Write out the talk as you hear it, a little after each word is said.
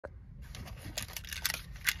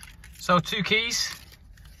So 2 keys,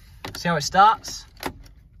 see how it starts.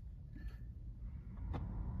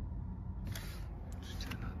 Just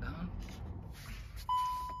turn that down.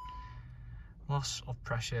 Loss of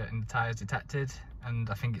pressure in the tyres detected, and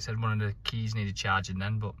I think it said one of the keys needed charging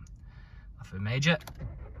then, but nothing major.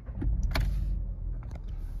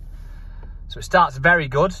 So it starts very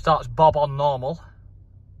good, starts bob on normal,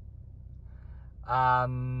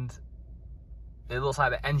 and it looks like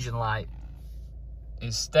the engine light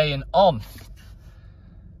is staying on,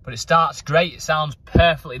 but it starts great. It sounds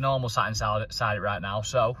perfectly normal sat inside it right now,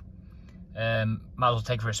 so might as well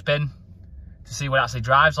take it for a spin to see what it actually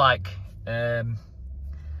drives like. I'm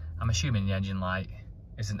assuming the engine light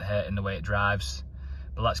isn't hurting the way it drives,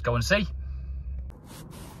 but let's go and see.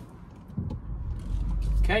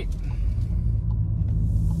 Okay.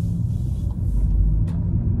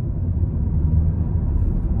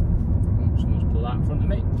 Someone's pulled out in front of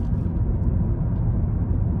me.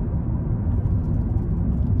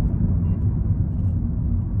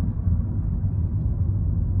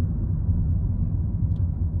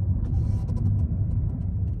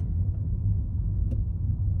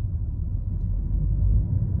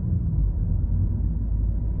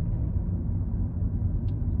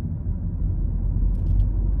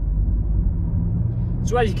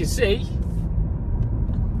 So as you can see,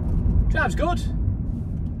 drives good.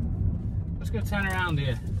 Let's go turn around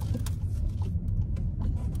here.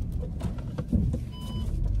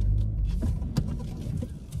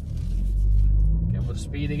 Get up with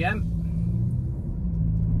speed again.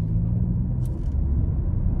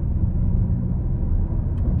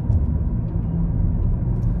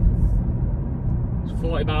 It's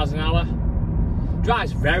 40 miles an hour.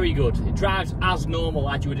 Drives very good. It drives as normal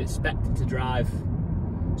as you would expect it to drive.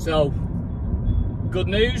 So, good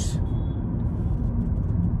news.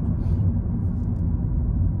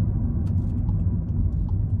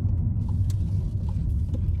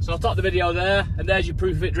 So I'll stop the video there, and there's your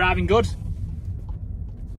proof of it driving good.